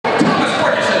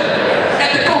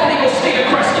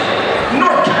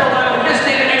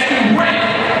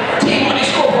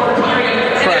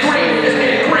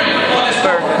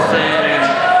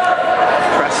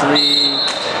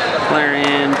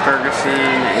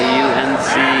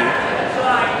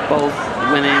both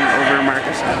winning over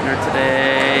Marcus Hefner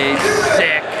today.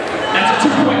 Sick.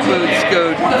 Boots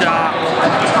go Doc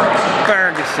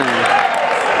Ferguson.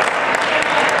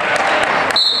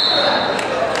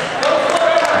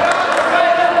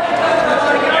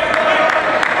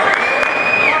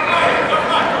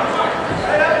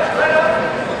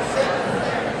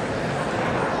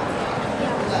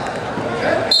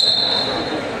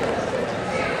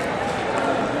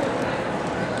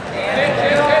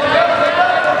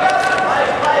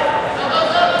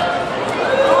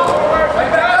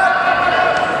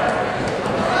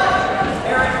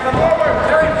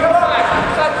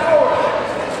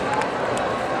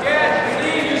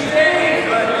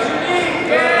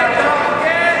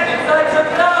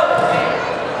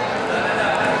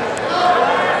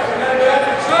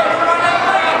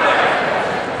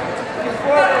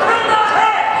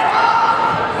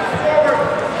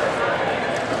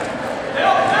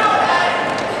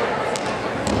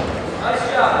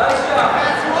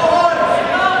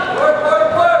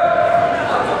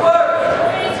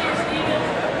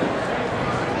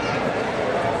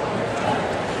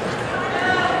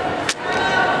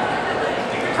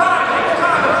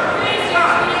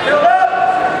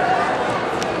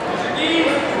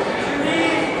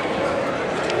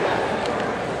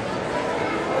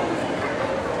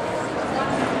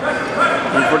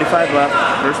 Left,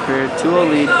 first period, 2-0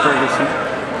 lead, Ferguson.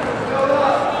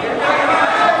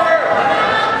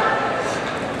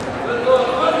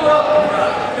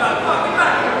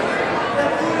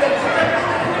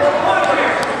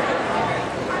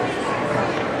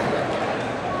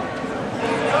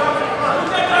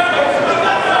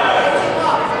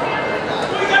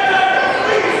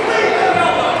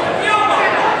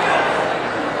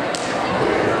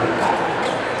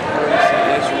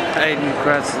 Riding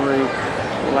Cressely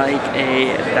like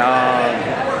a dog.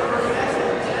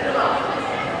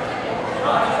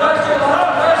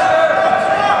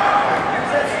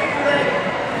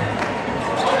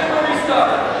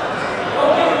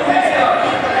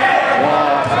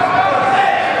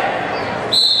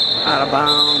 Out of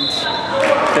bounds.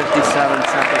 57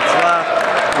 seconds left.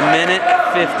 A minute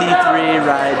 53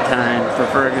 ride time for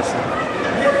Ferguson.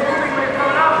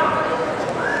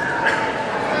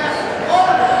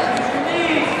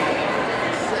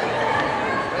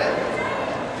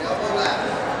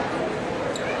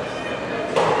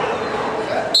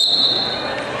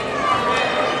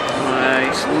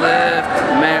 Lift,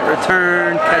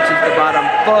 return, catches the bottom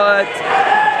foot.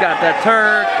 He's got that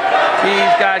Turk.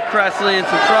 He's got Cressely in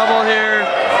some trouble here.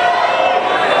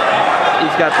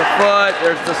 He's got the foot.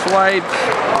 There's the swipes.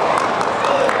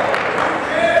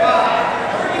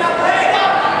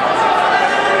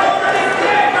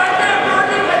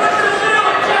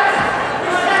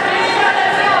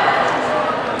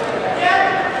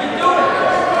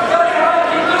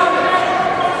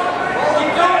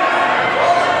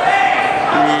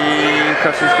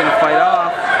 Cressely's going to fight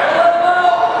off.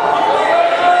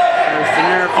 There's the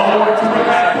nerve. 14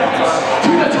 seconds left. To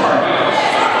the target.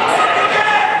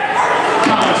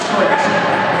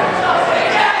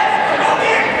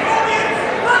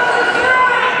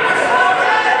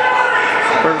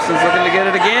 Ferguson's looking to get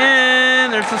it again.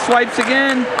 There's the swipes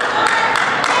again.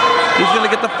 He's going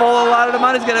to get the full allotted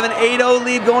amount. He's going to have an 8-0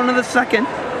 lead going into the second.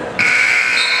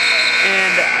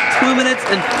 2 minutes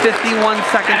and 51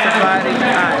 seconds of riding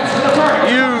time.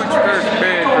 Huge first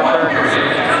period for Ferguson.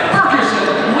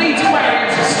 Ferguson leads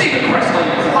Clarion to Stephen Cressely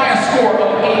by a score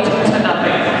of 8-0.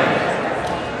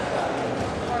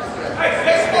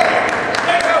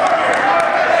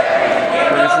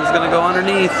 Ferguson's going to go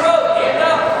underneath.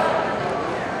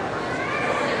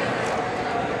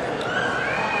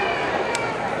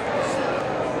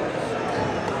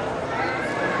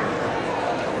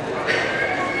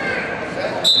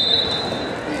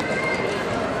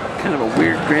 Kind of a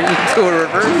weird granny to a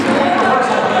reverse.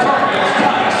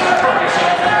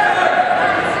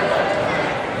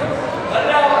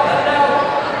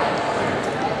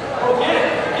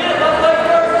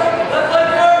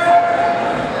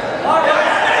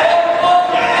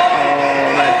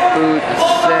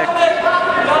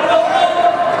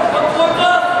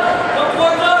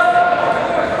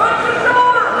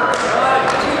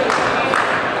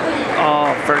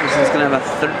 Ferguson's going to have a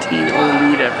 13-0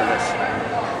 lead after this.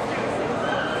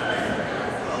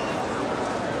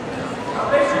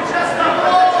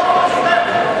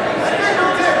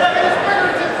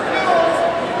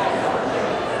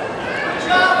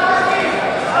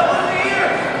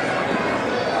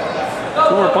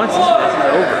 Two more points, this is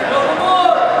over.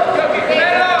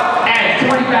 And 3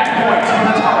 back points for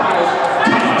the Tar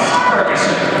Heels,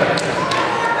 Ferguson.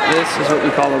 This is what we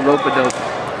call a rope-a-dope.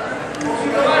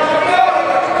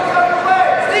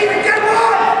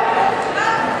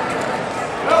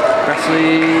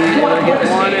 Cressely gonna get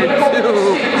 1 and 2.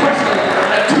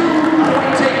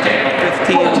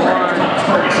 15-1.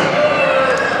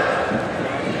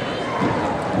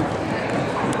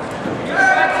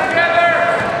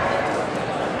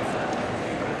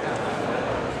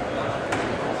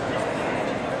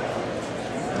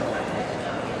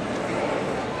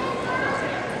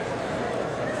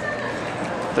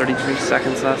 33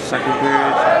 seconds left, second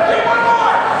period.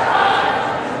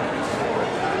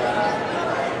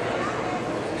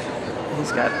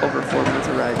 He's got over 4 minutes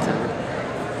of ride time.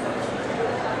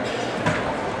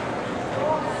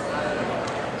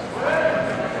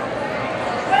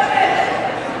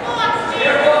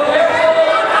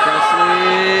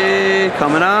 Cressely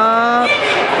coming up.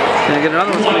 Can I get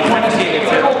another one?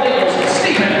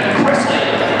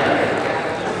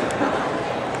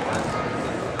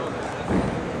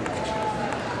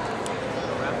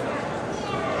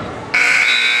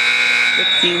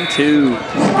 15-2.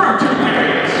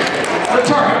 The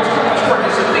Tar Heels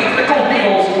Ferguson lead the Gold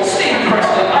Eagles, Stephen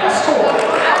Cressely, by a score of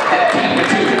 15-2.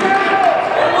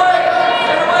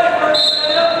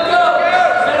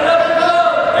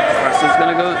 Cressely's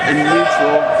gonna go in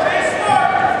neutral.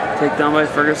 Take down by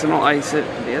Ferguson will ice it.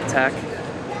 The attack.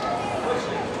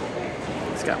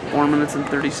 He's got 4 minutes and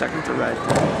 30 seconds to ride.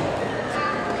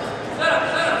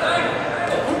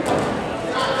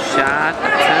 Shot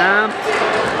attempt.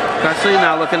 Cressely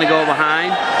now looking to go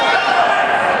behind.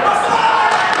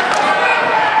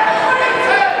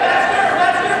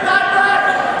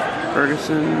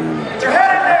 Ferguson,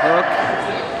 hook,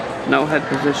 no head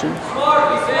position.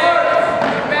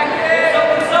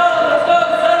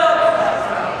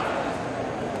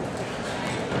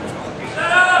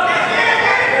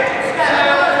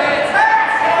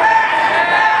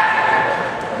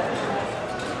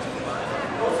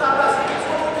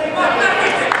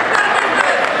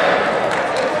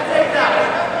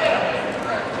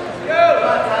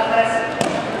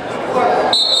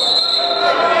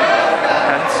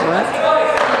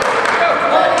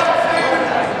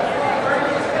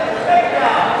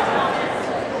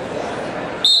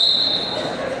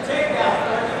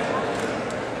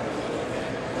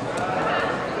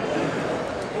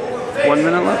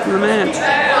 Left in the match.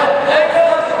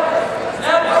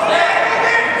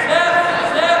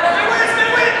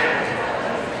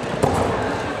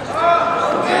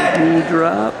 Double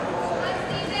drop.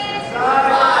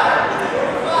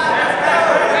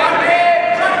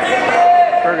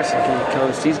 Ferguson can be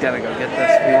coached. He's got to go get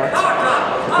this if he wants to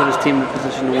put his team in a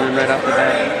position to win right off the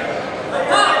bat.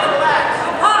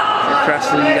 For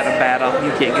Cressely, you got to battle.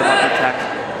 You can't give up the tech.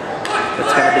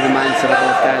 That's got to be the mindset of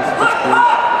both guys at this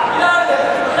point.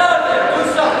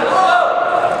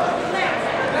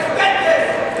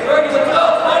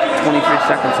 23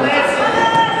 seconds left.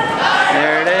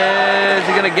 There it is.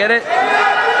 You gonna get it?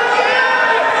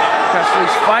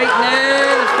 Cressely's fighting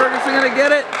it. Is Ferguson gonna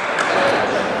get it?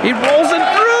 He rolls it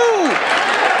through.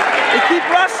 They keep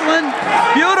wrestling.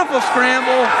 Beautiful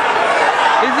scramble.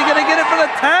 Is he gonna get it for the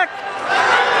tech?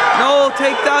 No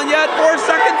takedown yet. 4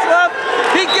 seconds left.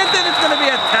 He gets it. It's gonna be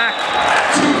a tech.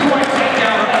 2-point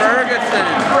takedown for Ferguson.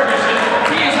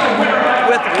 He is the winner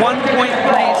with 1.3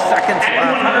 seconds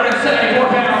left. 174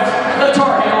 pounds, the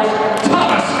Tar Heels,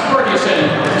 Thomas Ferguson,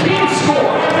 team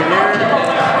score.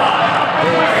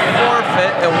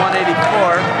 Forfeit at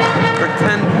 184 for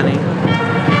 10 penny.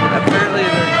 Apparently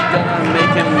they're gonna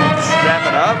make him strap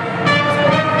it up.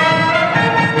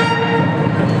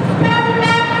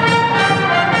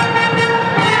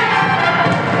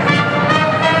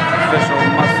 Official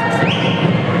must.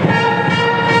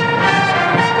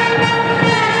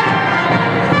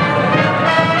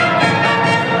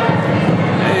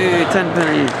 10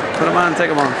 penny. Put them on, take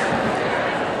them off.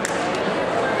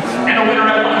 And a winner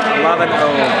at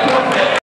 11-0.